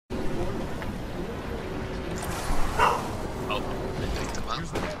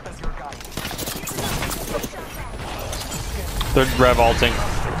They're revolting.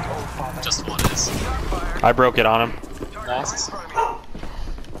 Just one is. I broke it on him. Nice.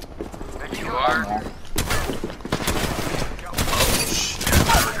 You are. Oh shit!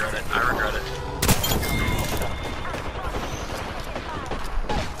 I regret it. I regret it.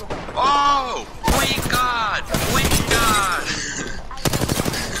 Oh! Wait God! Wait God!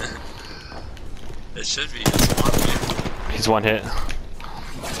 It should be just one hit. He's one hit.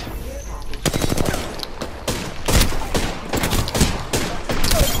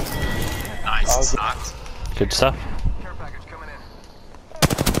 Nice. Knocked. Good stuff.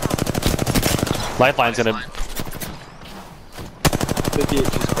 Lifeline's gonna. 58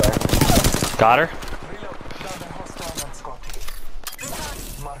 just cracked. Got her.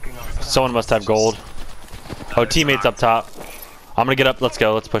 Someone must have gold. Oh, teammates up top. I'm gonna get up. Let's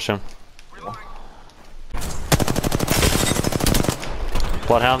go. Let's push him.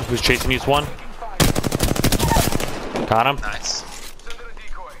 Bloodhound, who's chasing you's one. Got him. Nice.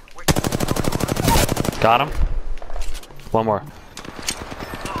 Got him. One more.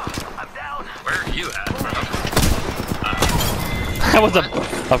 Where are you at, bro? That was a.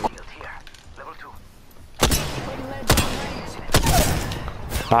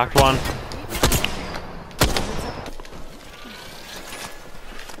 Knocked one.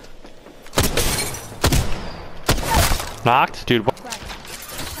 Knocked, dude.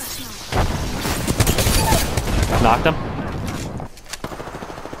 Knocked him.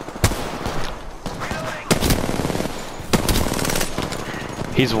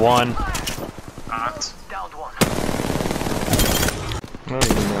 He's one. Knocked. I don't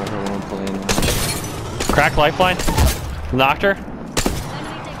even know how I'm playing now. Cracked lifeline. Knocked her.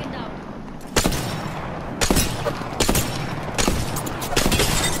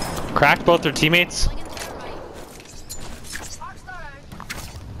 Cracked both their teammates.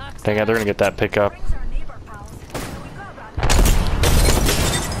 Dang it, they're gonna get that pickup.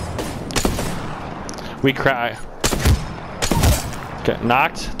 We cry. Okay,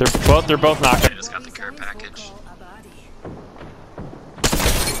 knocked. They're both knocked. I just got the care package.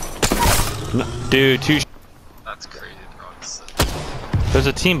 Dude, two. That's crazy, bro. There's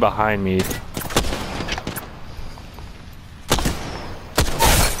a team behind me.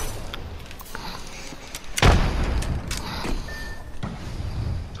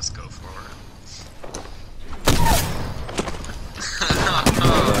 Just go for it.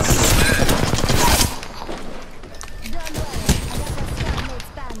 Oh, sick.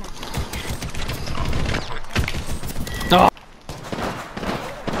 Oh.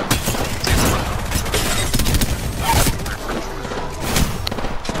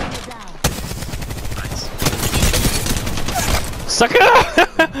 Suck it up!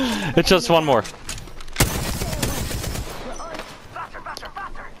 It's just one more.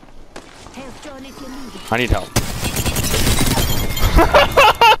 I need help.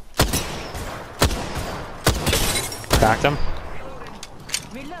 Cracked him.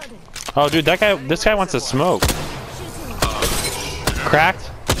 Oh, dude, this guy wants to smoke.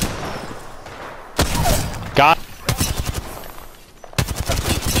 Cracked. Got.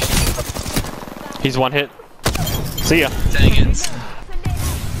 He's one hit. See ya. Dang it.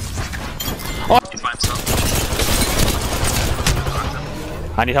 Oh. He's by himself.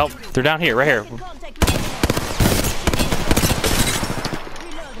 I need help. They're down here, right here.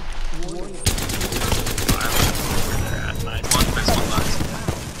 Nice. There's one left.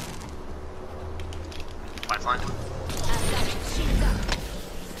 Lifeline.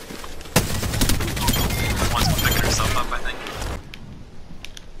 One's picking herself up, I think.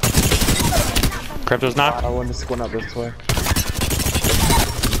 Crypto's knocked. I want to squint up this way.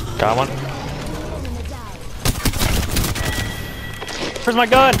 Got one. Where's my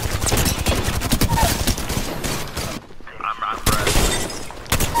gun? I'm ready.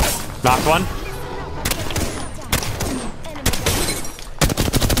 Knocked one.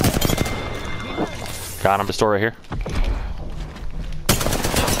 Got him. Pistol right here.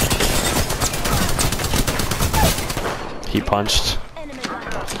 He punched.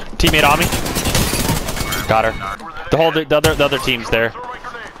 Teammate on me. Got her. The other team's there.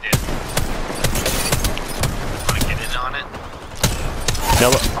 Wanna get in on it? No,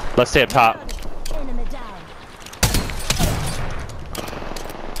 let's stay up top.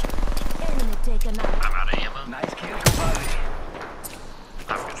 I'm out of ammo. Nice kill.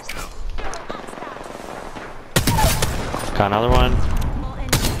 I'm gonna go. Got another one.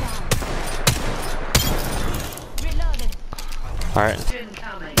 Alright.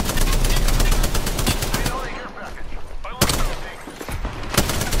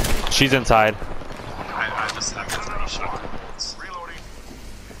 She's inside. I just have to throw shots.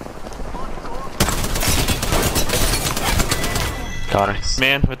 Got her.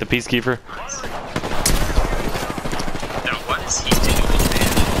 Man with the Peacekeeper. No, what is he doing,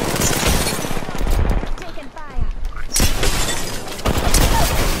 man? Taking fire.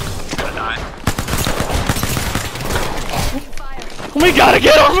 Gonna die. We gotta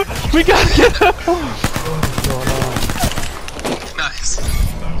get him! We gotta get him! Nice.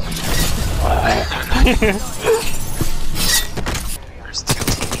 There's 2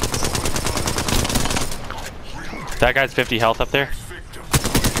 teams. That guy's 50 health up there.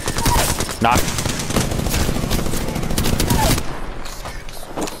 Knock.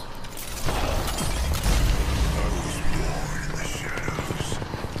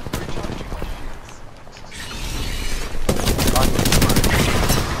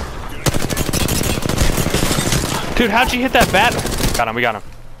 Dude, how'd you hit that bat? Got him, we got him.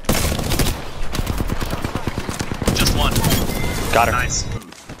 Just one. Got her. Nice.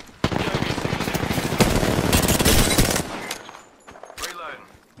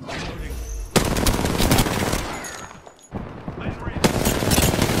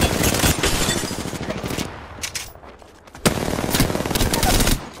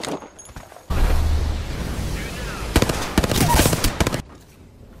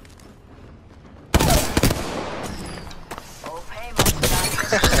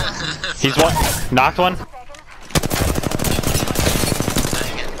 He's one. Knocked one.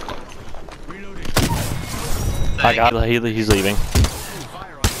 I got him. He's leaving.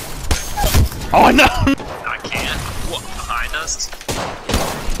 Oh no! I can't. What? Behind us?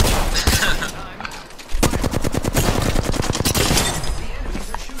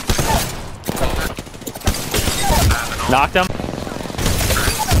 Knocked him.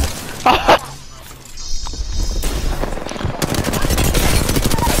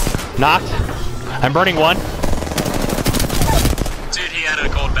 Knocked. I'm burning one. Dude, he had a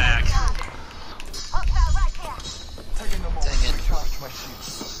gold bag. Dang it.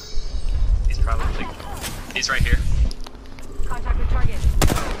 He's probably... He's right here. Contact with target.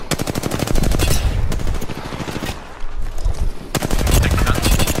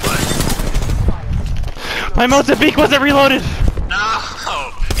 My Mozambique wasn't reloaded. No!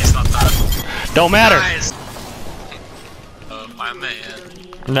 He's not done. Don't matter. Nice. Oh, my man.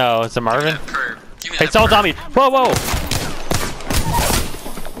 No, it's a Marvin. Give me that perp. Give me Hey, that someone's perp. on me. Whoa, whoa.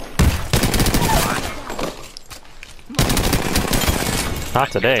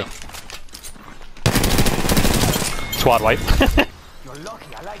 Not today. Squad wipe.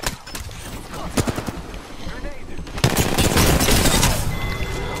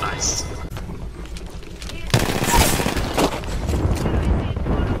 Nice.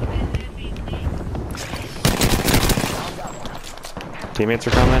 Teammates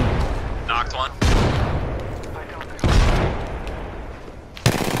are coming. Knocked one.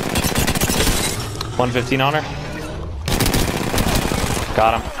 115 on her.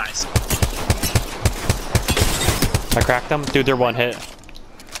 Got him. Nice. I cracked them. Dude, they're one hit.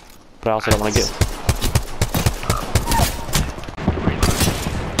 But I also don't want to get.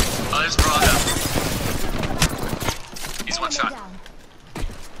 Oh, there's Bravo. He's one shot.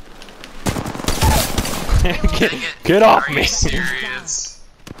 get, Dang it. get off Are me. you serious?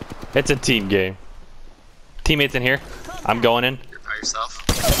 It's a team game. Teammates in here. I'm going in. You're by yourself.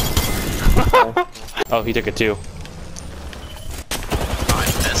 Oh, he took it too. Oh, I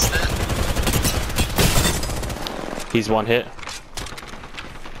missed it. He's one hit.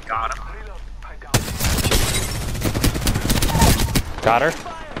 Got him. Got her.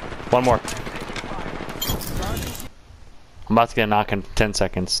 One more. I'm about to get a knock in 10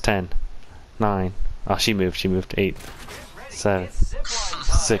 seconds. 10. 9. Oh, she moved. She moved. 8. 7.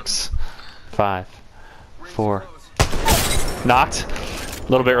 6. 5. 4. Knocked.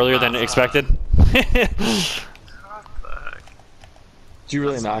 A little bit earlier than expected. Did you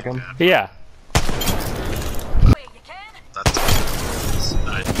really knock him? Yeah.